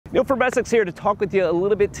Joe from Essex here to talk with you a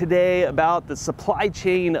little bit today about the supply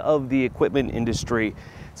chain of the equipment industry.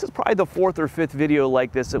 This is probably the fourth or fifth video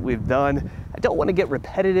like this that we've done. I don't want to get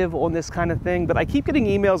repetitive on this kind of thing, but I keep getting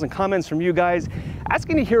emails and comments from you guys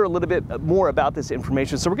asking to hear a little bit more about this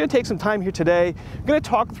information. So we're going to take some time here today. We're going to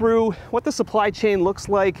talk through what the supply chain looks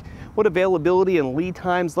like, what availability and lead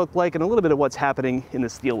times look like, and a little bit of what's happening in the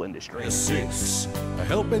steel industry. Essex, a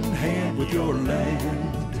helping hand with your land.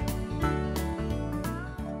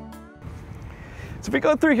 So if we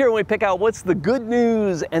go through here and we pick out what's the good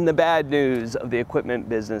news and the bad news of the equipment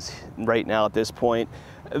business right now at this point,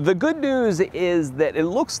 the good news is that it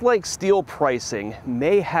looks like steel pricing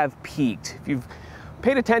may have peaked. If you've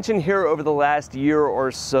paid attention here over the last year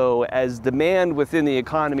or so, as demand within the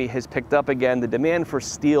economy has picked up again, the demand for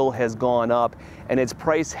steel has gone up and its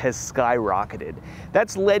price has skyrocketed.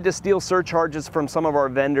 That's led to steel surcharges from some of our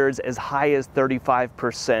vendors as high as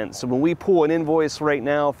 35%. So when we pull an invoice right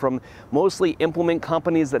now from mostly implement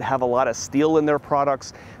companies that have a lot of steel in their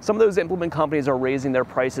products, some of those implement companies are raising their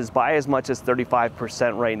prices by as much as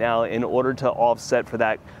 35% right now in order to offset for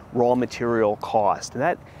that raw material cost. And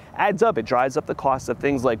that adds up. It drives up the cost of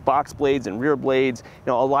things like box blades and rear blades.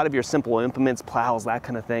 You know, a lot of your simple implements, plows, that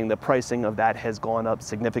kind of thing. The pricing of that has gone up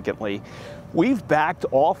significantly. We've backed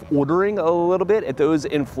off ordering a little bit at those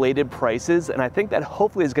inflated prices, and I think that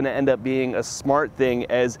hopefully is going to end up being a smart thing,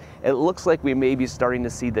 as it looks like we may be starting to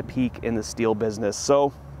see the peak in the steel business.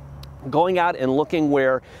 So going out and looking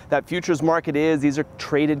where that futures market is, these are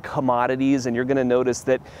traded commodities, and you're going to notice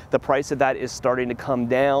that the price of that is starting to come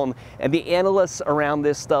down. And the analysts around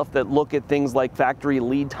this stuff that look at things like factory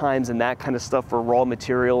lead times and that kind of stuff for raw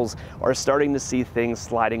materials are starting to see things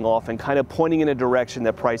sliding off and kind of pointing in a direction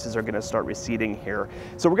that prices are going to start receding here.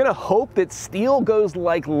 So we're going to hope that steel goes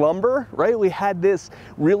like lumber, right? We had this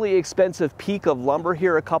really expensive peak of lumber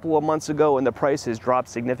here a couple of months ago, and the price has dropped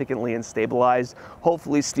significantly and stabilized.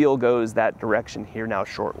 Hopefully steel goes that direction here now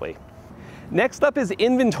shortly. Next up is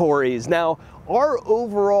inventories. Now, our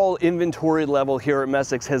overall inventory level here at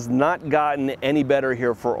Messex has not gotten any better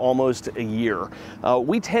here for almost a year.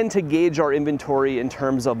 We tend to gauge our inventory in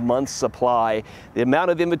terms of months supply, the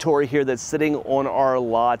amount of inventory here that's sitting on our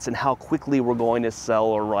lots and how quickly we're going to sell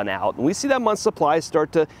or run out. And we see that month supply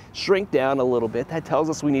start to shrink down a little bit. That tells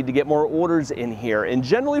us we need to get more orders in here. And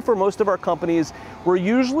generally for most of our companies, we're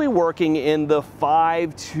usually working in the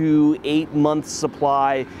 5 to 8 month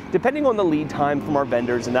supply, depending on the lead time from our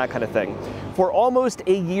vendors and that kind of thing. For almost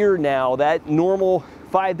a year now, that normal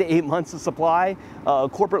 5 to 8 months of supply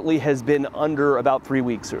corporately has been under about 3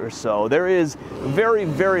 weeks or so. There is very,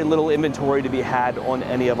 very little inventory to be had on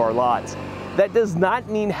any of our lots. That does not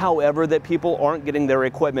mean, however, that people aren't getting their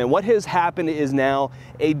equipment. What has happened is now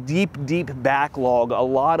a deep, deep backlog, a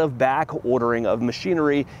lot of back ordering of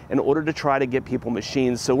machinery in order to try to get people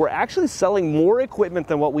machines. So we're actually selling more equipment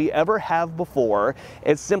than what we ever have before.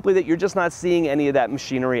 It's simply that you're just not seeing any of that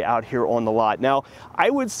machinery out here on the lot. Now, I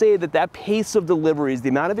would say that that pace of deliveries, the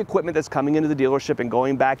amount of equipment that's coming into the dealership and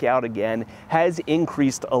going back out again, has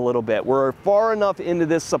increased a little bit. We're far enough into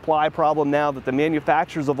this supply problem now that the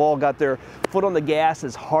manufacturers have all got their foot on the gas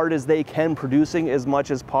as hard as they can, producing as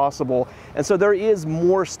much as possible. And so there is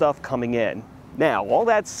more stuff coming in. Now, all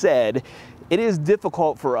that said, it is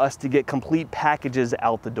difficult for us to get complete packages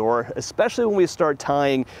out the door, especially when we start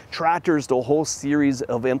tying tractors to a whole series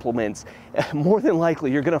of implements. More than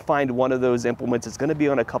likely, you're going to find one of those implements is going to be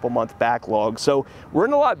on a couple-month backlog. So we're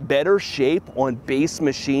in a lot better shape on base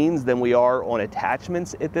machines than we are on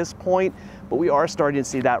attachments at this point, but we are starting to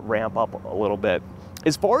see that ramp up a little bit.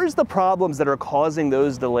 As far as the problems that are causing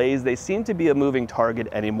those delays, they seem to be a moving target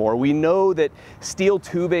anymore. We know that steel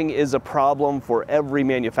tubing is a problem for every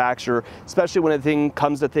manufacturer, especially when it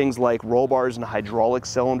comes to things like roll bars and hydraulic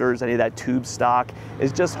cylinders. Any of that tube stock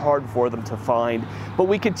is just hard for them to find. But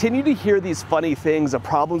we continue to hear these funny things of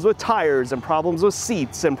problems with tires and problems with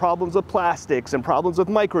seats and problems with plastics and problems with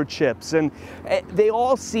microchips. And they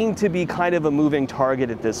all seem to be kind of a moving target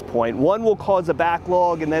at this point. One will cause a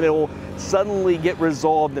backlog and then it will suddenly get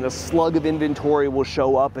resolved and a slug of inventory will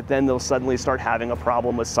show up, but then they'll suddenly start having a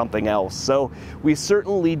problem with something else. So we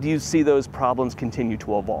certainly do see those problems continue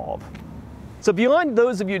to evolve. So beyond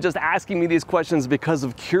those of you just asking me these questions because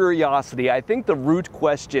of curiosity, I think the root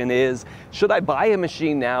question is, should I buy a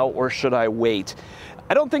machine now or should I wait?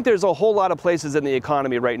 I don't think there's a whole lot of places in the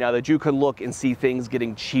economy right now that you can look and see things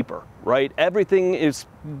getting cheaper, right? Everything is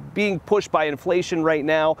being pushed by inflation right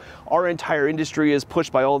now. Our entire industry is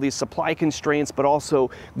pushed by all these supply constraints, but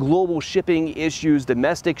also global shipping issues,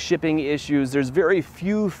 domestic shipping issues. There's very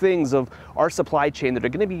few things of our supply chain that are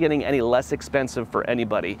going to be getting any less expensive for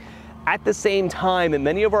anybody. At the same time, and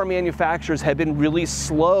many of our manufacturers have been really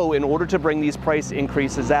slow in order to bring these price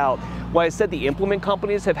increases out. While I said the implement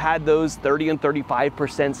companies have had those 30 and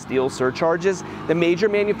 35% steel surcharges, the major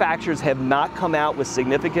manufacturers have not come out with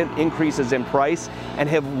significant increases in price and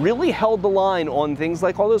have really held the line on things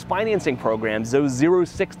like all those financing programs, those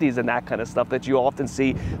 0-60s and that kind of stuff that you often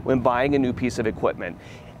see when buying a new piece of equipment.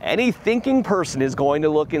 Any thinking person is going to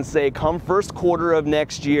look and say, come first quarter of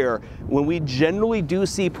next year, when we generally do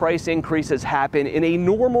see price increases happen in a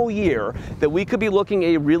normal year, that we could be looking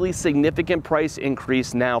at a really significant price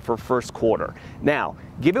increase now for first quarter. Now,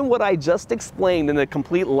 given what I just explained and the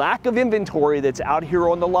complete lack of inventory that's out here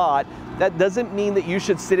on the lot, that doesn't mean that you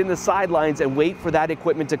should sit in the sidelines and wait for that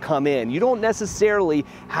equipment to come in. You don't necessarily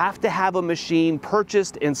have to have a machine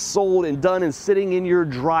purchased and sold and done and sitting in your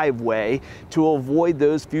driveway to avoid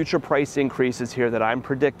those future price increases here that I'm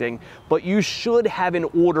predicting, but you should have an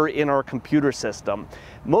order in our computer system.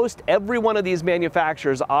 Most every one of these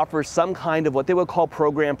manufacturers offers some kind of what they would call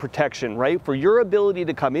program protection, right? For your ability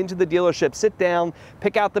to come into the dealership, sit down,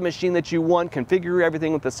 pick out the machine that you want, configure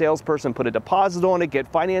everything with the salesperson, put a deposit on it, get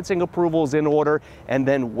financing approvals in order, and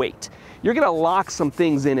then wait. You're gonna lock some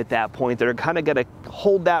things in at that point that are kind of gonna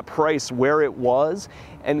hold that price where it was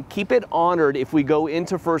and keep it honored if we go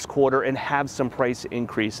into first quarter and have some price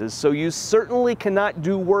increases. So you certainly cannot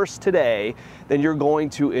do worse today than you're going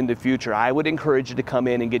to in the future. I would encourage you to come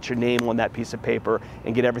in and get your name on that piece of paper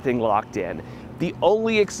and get everything locked in. The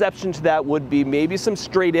only exception to that would be maybe some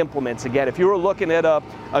straight implements. Again, if you were looking at a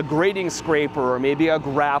grading scraper or maybe a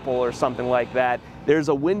grapple or something like that, there's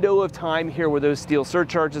a window of time here where those steel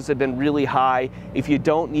surcharges have been really high. If you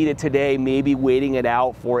don't need it today, maybe waiting it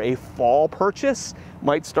out for a fall purchase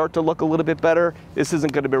might start to look a little bit better. This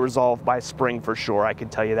isn't going to be resolved by spring for sure. I can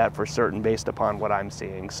tell you that for certain based upon what I'm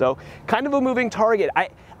seeing. So kind of a moving target.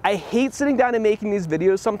 I hate sitting down and making these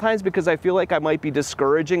videos sometimes because I feel like I might be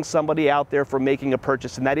discouraging somebody out there from making a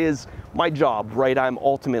purchase, and that is my job, right? I'm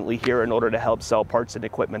ultimately here in order to help sell parts and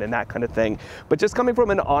equipment and that kind of thing. But just coming from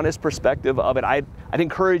an honest perspective of it, I'd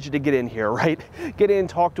encourage you to get in here, right? Get in,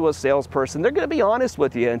 talk to a salesperson. They're gonna be honest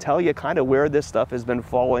with you and tell you kind of where this stuff has been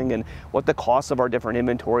falling and what the costs of our different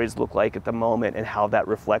inventories look like at the moment and how that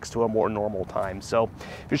reflects to a more normal time. So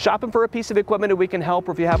if you're shopping for a piece of equipment and we can help,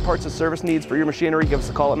 or if you have parts and service needs for your machinery, give us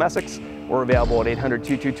a call at Messick's. We're available at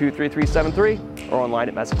 800-222-3373 or online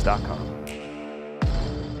at Messick's.com.